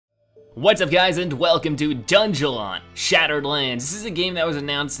What's up guys, and welcome to Dungelot Shattered Lands. This is a game that was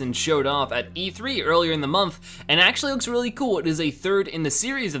announced and showed off at E3 earlier in the month, and actually looks really cool. It is a third in the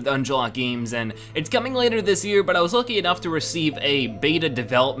series of Dungelot games, and it's coming later this year, but I was lucky enough to receive a beta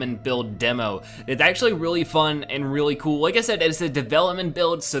development build demo. It's actually really fun and really cool. Like I said, it's a development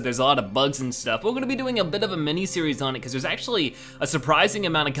build, so there's a lot of bugs and stuff. We're gonna be doing a bit of a mini-series on it, because there's actually a surprising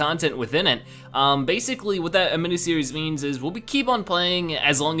amount of content within it. Basically, what that mini-series means is we'll keep on playing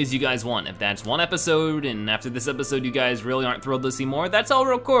as long as you guys want. If that's one episode, and after this episode you guys really aren't thrilled to see more, that's all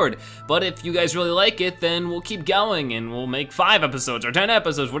record. But if you guys really like it, then we'll keep going, and we'll make 5 episodes or 10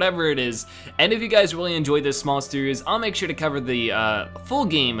 episodes, whatever it is. And if you guys really enjoyed this small series, I'll make sure to cover the full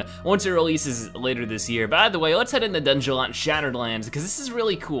game once it releases later this year. But either way, let's head into Dungelot Shattered Lands, because this is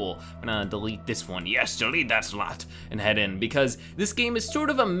really cool. I'm gonna delete this one. Yes, delete that slot, and head in, because this game is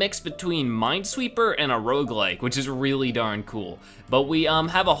sort of a mix between Minesweeper and a roguelike, which is really darn cool. But we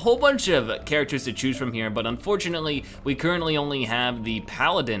have a whole bunch of characters to choose from here, but unfortunately, we currently only have the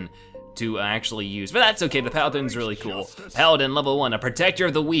Paladin to actually use, but that's okay. The Paladin's really cool. Paladin level 1, a protector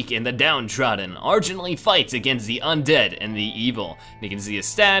of the weak and the downtrodden, urgently fights against the undead and the evil. You can see his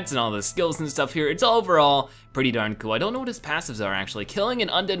stats and all the skills and stuff here. It's overall pretty darn cool. I don't know what his passives are actually. Killing an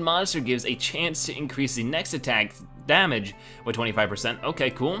undead monster gives a chance to increase the next attack damage by 25%. Okay,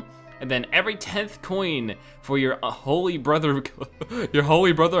 cool. And then every 10th coin for your holy brotherhood,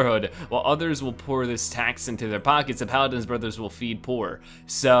 while others will pour this tax into their pockets, the Paladin's brothers will feed poor.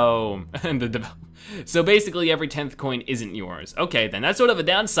 So, so basically every 10th coin isn't yours. Okay then, that's sort of a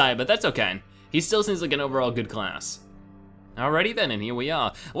downside, but that's okay. He still seems like an overall good class. Alrighty then, and here we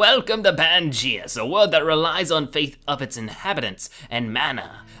are. Welcome to Pangeas, a world that relies on faith of its inhabitants, and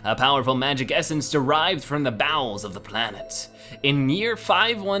mana, a powerful magic essence derived from the bowels of the planet. In year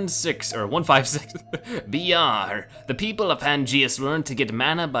 516, or 156, BR, the people of Pangeas learned to get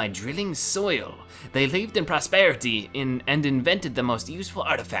mana by drilling soil. They lived in prosperity and invented the most useful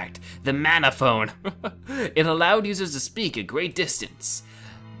artifact, the mana phone. It allowed users to speak a great distance.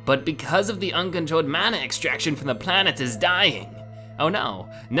 But because of the uncontrolled mana extraction from the planet is dying. Oh no,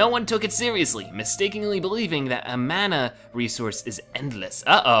 no one took it seriously, mistakenly believing that a mana resource is endless.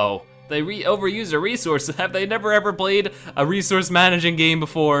 Uh-oh, they overused a resource. Have they never ever played a resource managing game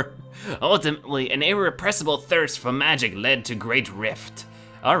before? Ultimately, an irrepressible thirst for magic led to great rift.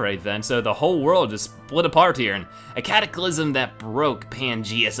 Alright then, so the whole world is split apart here, and a cataclysm that broke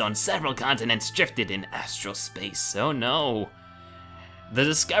Pangeas on several continents drifted in astral space. Oh no. The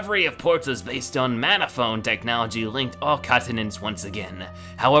discovery of portals based on mana phone technology linked all continents once again.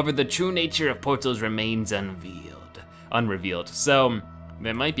 However, the true nature of portals remains unrevealed. So,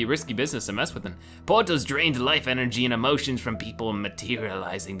 it might be risky business to mess with them. Portals drained life energy and emotions from people,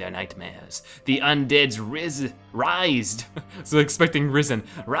 materializing their nightmares. The undead's rise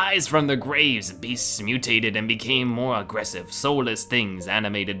from their graves. Beasts mutated and became more aggressive, soulless things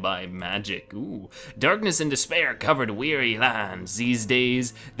animated by magic. Ooh. Darkness and despair covered weary lands. These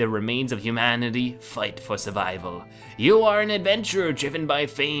days, the remains of humanity fight for survival. You are an adventurer driven by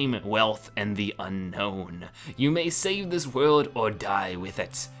fame, wealth, and the unknown. You may save this world or die with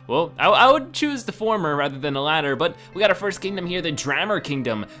it. Well, I would choose the former rather than the latter, but we got our first kingdom here, the Drammer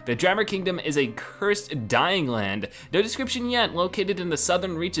Kingdom. The Drammer Kingdom is a cursed dying land. No description yet, located in the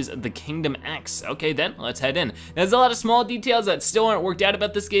southern reaches of the Kingdom X. Okay then, let's head in. There's a lot of small details that still aren't worked out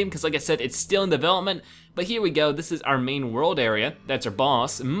about this game, because like I said, it's still in development. But here we go, this is our main world area. That's our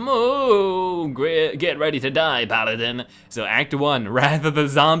boss. Moo! Get ready to die, Paladin. So Act 1, Wrath of the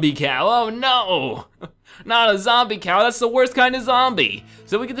Zombie Cow. Oh no! Not a zombie cow, that's the worst kind of zombie.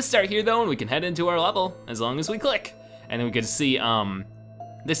 So we get to start here though, and we can head into our level as long as we click. And then we can see,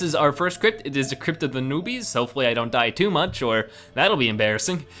 this is our first crypt. It is the Crypt of the Newbies. Hopefully I don't die too much, or that'll be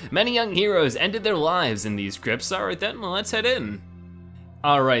embarrassing. Many young heroes ended their lives in these crypts. All right then, well, let's head in.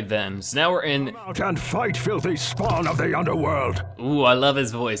 Alright then, so now we're in— Come out and fight, filthy spawn of the underworld! Ooh, I love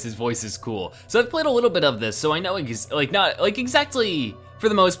his voice is cool. So I've played a little bit of this, so I know not exactly, for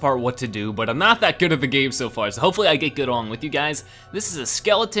the most part, what to do, but I'm not that good at the game so far, so hopefully I get good along with you guys. This is a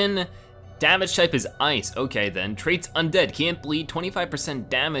skeleton, damage type is ice. Okay then, traits undead, can't bleed, 25%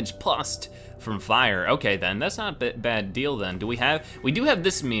 damage plus from fire. Okay then, that's not a bad deal then. We do have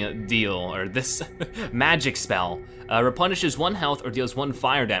this deal, or this magic spell. Replenishes 1 health or deals 1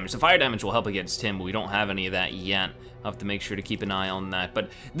 fire damage. The fire damage will help against him, but we don't have any of that yet. I'll have to make sure to keep an eye on that. But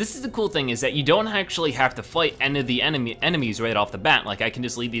this is the cool thing, is that you don't actually have to fight any of the enemies right off the bat. Like, I can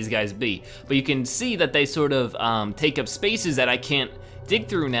just leave these guys be. But you can see that they sort of take up spaces that I can't dig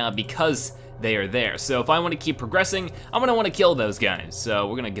through now, because they are there. So if I want to keep progressing, I'm gonna want to kill those guys. So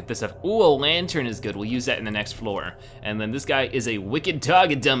we're gonna get this up. Ooh, a lantern is good. We'll use that in the next floor. And then this guy is a wicked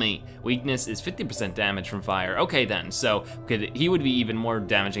target dummy. Weakness is 50% damage from fire. Okay then, so he would be even more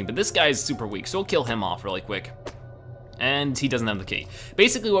damaging, but this guy is super weak, so we'll kill him off really quick. And he doesn't have the key.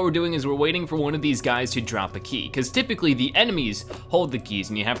 Basically what we're doing is we're waiting for one of these guys to drop a key, because typically the enemies hold the keys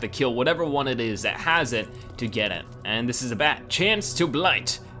and you have to kill whatever one it is that has it to get it. And this is a bat. Chance to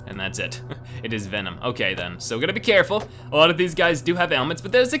blight. And that's it. It is venom. Okay then, so we're gonna be careful. A lot of these guys do have helmets,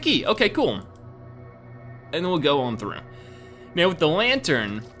 but there's the key. Okay, cool. And then we'll go on through. Now with the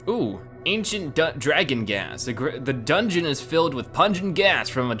lantern, ooh, ancient dragon gas. The dungeon is filled with pungent gas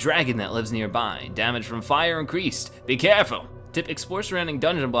from a dragon that lives nearby. Damage from fire increased. Be careful. Tip, explore surrounding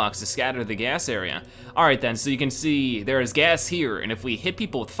dungeon blocks to scatter the gas area. All right then, so you can see there is gas here, and if we hit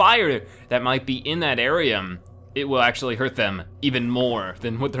people with fire that might be in that area, it will actually hurt them even more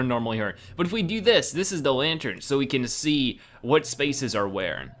than what they're normally hurt. But if we do this is the lantern, so we can see what spaces are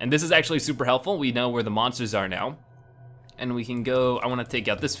where. And this is actually super helpful. We know where the monsters are now. And we can go, I wanna take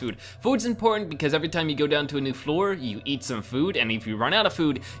out this food. Food's important because every time you go down to a new floor, you eat some food, and if you run out of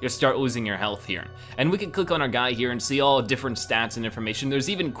food, you'll start losing your health here. And we can click on our guy here and see all different stats and information. There's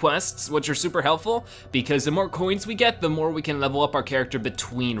even quests, which are super helpful, because the more coins we get, the more we can level up our character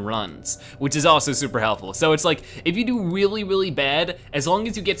between runs, which is also super helpful. So it's like, if you do really, really bad, as long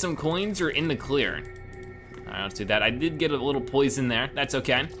as you get some coins, you're in the clear. All right, let's do that. I did get a little poison there, that's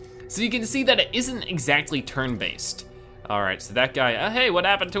okay. So you can see that it isn't exactly turn-based. All right, so that guy, hey, what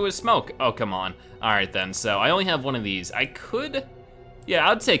happened to his smoke? Oh, come on. All right then, so I only have one of these. I could, yeah,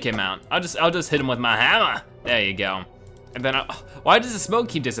 I'll take him out. I'll just hit him with my hammer. There you go. And then, why does the smoke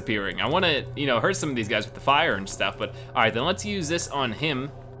keep disappearing? I wanna, hurt some of these guys with the fire and stuff, but all right, then let's use this on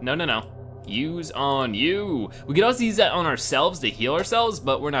him. No. Use on you. We could also use that on ourselves to heal ourselves,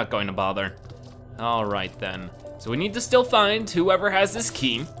 but we're not going to bother. All right then. So we need to still find whoever has this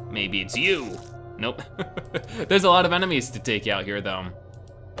key. Maybe it's you. Nope. There's a lot of enemies to take out here though.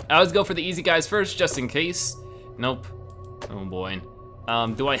 I always go for the easy guys first, just in case. Nope. Oh boy.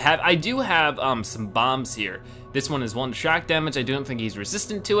 I do have some bombs here. This one is 1 shock damage. I don't think he's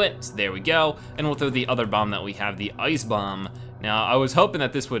resistant to it, so there we go. And we'll throw the other bomb that we have, the ice bomb. Now, I was hoping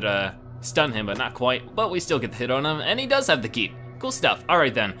that this would stun him, but not quite. But we still get the hit on him, and he does have the key. Cool stuff, all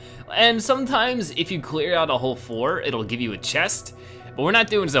right then. And sometimes if you clear out a whole floor, it'll give you a chest. But we're not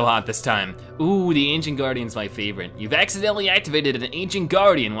doing so hot this time. Ooh, the Ancient Guardian's my favorite. You've accidentally activated an Ancient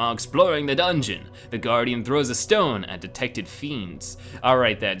Guardian while exploring the dungeon. The Guardian throws a stone at detected fiends. All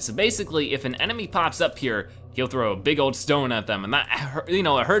right then, so basically if an enemy pops up here, he'll throw a big old stone at them, and that,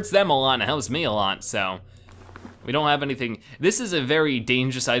 it hurts them a lot and it helps me a lot, so. We don't have anything. This is a very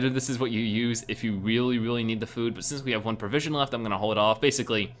dangerous item. This is what you use if you really, really need the food, but since we have 1 provision left, I'm gonna hold off.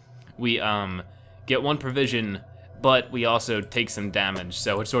 Basically, we get 1 provision, but we also take some damage.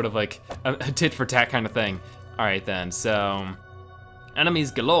 So it's sort of like a tit for tat kind of thing. All right then, so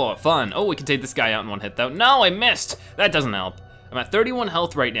enemies galore, fun. Oh, we can take this guy out in 1 hit though. No, I missed. That doesn't help. I'm at 31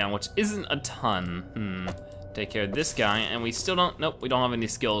 health right now, which isn't a ton. Take care of this guy, and we still don't, nope, we don't have any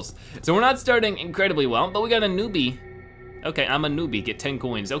skills. So we're not starting incredibly well, but we got a newbie. Okay, I'm a newbie, get 10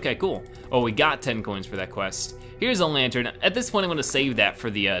 coins, okay, cool. Oh, we got 10 coins for that quest. Here's a lantern. At this point, I'm gonna save that for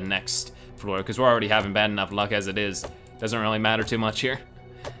the next floor, because we're already having bad enough luck as it is. Doesn't really matter too much here.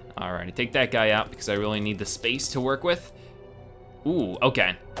 Alrighty, take that guy out because I really need the space to work with. Ooh,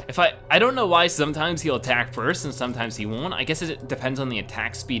 okay. I don't know why sometimes he'll attack first and sometimes he won't. I guess it depends on the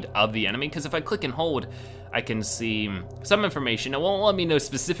attack speed of the enemy, because if I click and hold, I can see some information. It won't let me know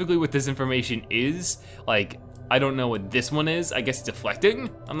specifically what this information is. Like, I don't know what this one is. I guess deflecting?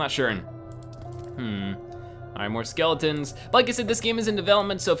 I'm not sure. All right, more skeletons. But like I said, this game is in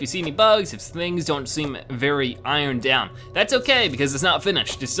development, so if you see any bugs, if things don't seem very ironed down, that's okay because it's not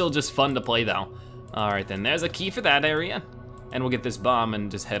finished. It's still just fun to play though. All right, then there's a key for that area. And we'll get this bomb and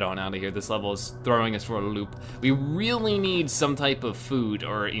just head on out of here. This level is throwing us for a loop. We really need some type of food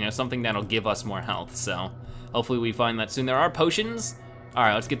or something that'll give us more health, so hopefully we find that soon. There are potions. All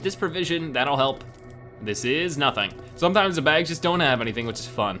right, let's get this provision, that'll help. This is nothing. Sometimes the bags just don't have anything, which is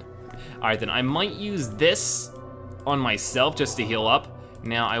fun. All right, then I might use this on myself just to heal up.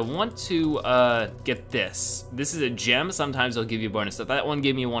 Now I want to get this. This is a gem, sometimes they'll give you a bonus. So that one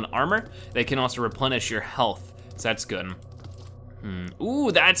gave me 1 armor. They can also replenish your health, so that's good.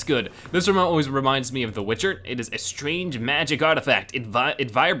 Ooh, that's good. This one always reminds me of The Witcher. It is a strange magic artifact. It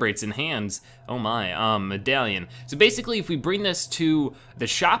vibrates in hands. Oh my, medallion. So basically, if we bring this to the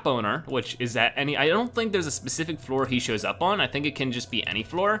shop owner, which is at any, I don't think there's a specific floor he shows up on. I think it can just be any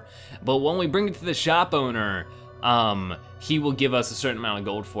floor. But when we bring it to the shop owner, he will give us a certain amount of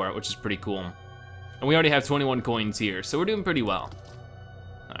gold for it, which is pretty cool. And we already have 21 coins here, so we're doing pretty well.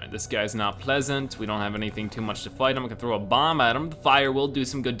 All right, this guy's not pleasant. We don't have anything too much to fight him. I can throw a bomb at him. The fire will do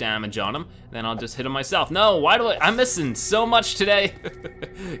some good damage on him. Then I'll just hit him myself. No, why do I'm missing so much today.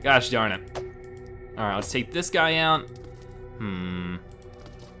 Gosh darn it. All right, let's take this guy out. I'm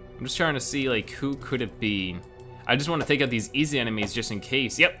just trying to see like who could it be. I just want to take out these easy enemies just in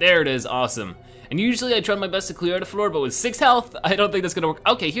case. Yep, there it is, awesome. And usually I try my best to clear out a floor, but with 6 health, I don't think that's gonna work.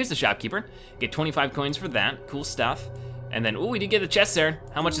 Okay, here's the shopkeeper. Get 25 coins for that, cool stuff. And then, ooh, we did get a chest there.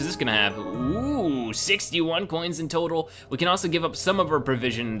 How much is this gonna have? Ooh, 61 coins in total. We can also give up some of our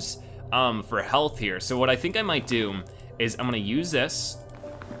provisions for health here. So what I think I might do is I'm gonna use this,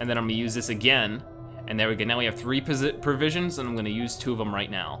 and then I'm gonna use this again, and there we go. Now we have 3 provisions, and I'm gonna use 2 of them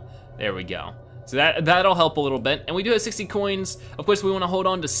right now. There we go. So that'll help a little bit. And we do have 60 coins. Of course, we wanna hold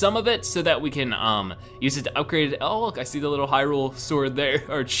on to some of it so that we can use it to upgrade it. Oh, look, I see the little Hyrule sword there,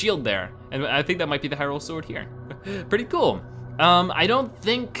 or shield there. And I think that might be the Hyrule sword here. Pretty cool.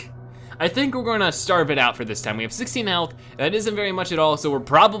 I think we're gonna starve it out for this time. We have 16 health, that isn't very much at all, so we're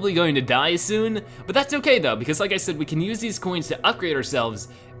probably going to die soon. But that's okay though, because like I said, we can use these coins to upgrade ourselves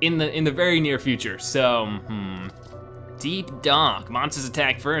in the very near future. So, Deep Dark, monsters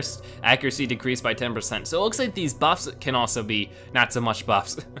attack first, accuracy decreased by 10%. So it looks like these buffs can also be not so much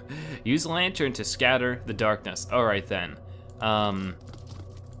buffs. Use lantern to scatter the darkness. All right then.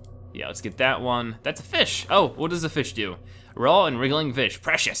 Yeah, let's get that one. That's a fish. Oh, what does a fish do? Raw and wriggling fish,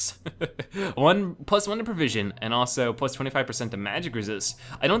 precious. +1 to provision, and also plus 25% to magic resist.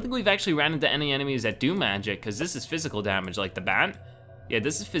 I don't think we've actually ran into any enemies that do magic, because this is physical damage, like the bat. Yeah,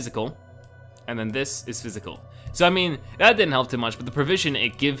 this is physical, and then this is physical. So I mean, that didn't help too much, but the provision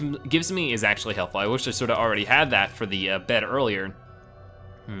it gives me is actually helpful. I wish I sort of already had that for the bed earlier.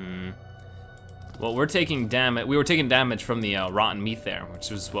 Well, we're taking damage. We were taking damage from the rotten meat there, which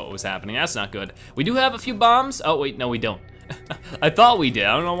was what was happening. That's not good. We do have a few bombs. Oh wait, no, we don't. I thought we did.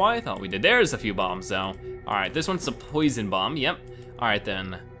 I don't know why I thought we did. There's a few bombs though. All right, this one's a poison bomb. Yep. All right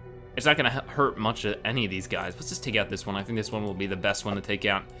then. It's not gonna hurt much of any of these guys. Let's just take out this one. I think this one will be the best one to take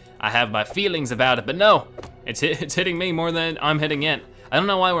out. I have my feelings about it, but no, it's hitting me more than I'm hitting it. I don't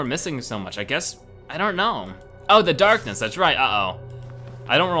know why we're missing so much. I guess I don't know. Oh, the darkness. That's right. Uh-oh.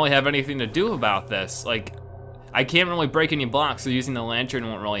 I don't really have anything to do about this. Like, I can't really break any blocks, so using the lantern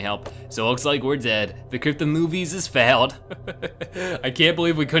won't really help. So it looks like we're dead. The Crypt of Movies has failed. I can't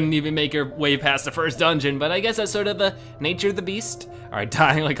believe we couldn't even make our way past the first dungeon, but I guess that's sort of the nature of the beast. All right,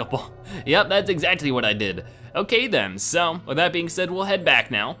 dying like a ball. Yep, that's exactly what I did. Okay then, so with that being said, we'll head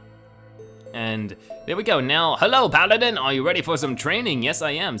back now. And there we go. Now, hello Paladin, are you ready for some training? Yes,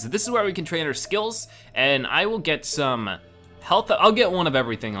 I am. So this is where we can train our skills, and I will get some health. I'll get one of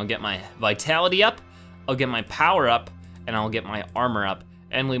everything. I'll get my vitality up, I'll get my power up, and I'll get my armor up,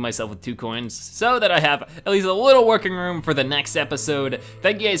 and leave myself with 2 coins so that I have at least a little working room for the next episode.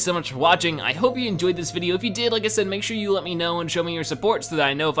 Thank you guys so much for watching. I hope you enjoyed this video. If you did, like I said, make sure you let me know and show me your support so that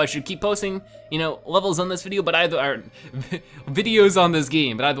I know if I should keep posting, you know, levels on this video, but either or videos on this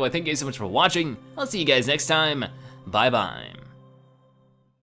game. But either way, thank you guys so much for watching. I'll see you guys next time. Bye-bye.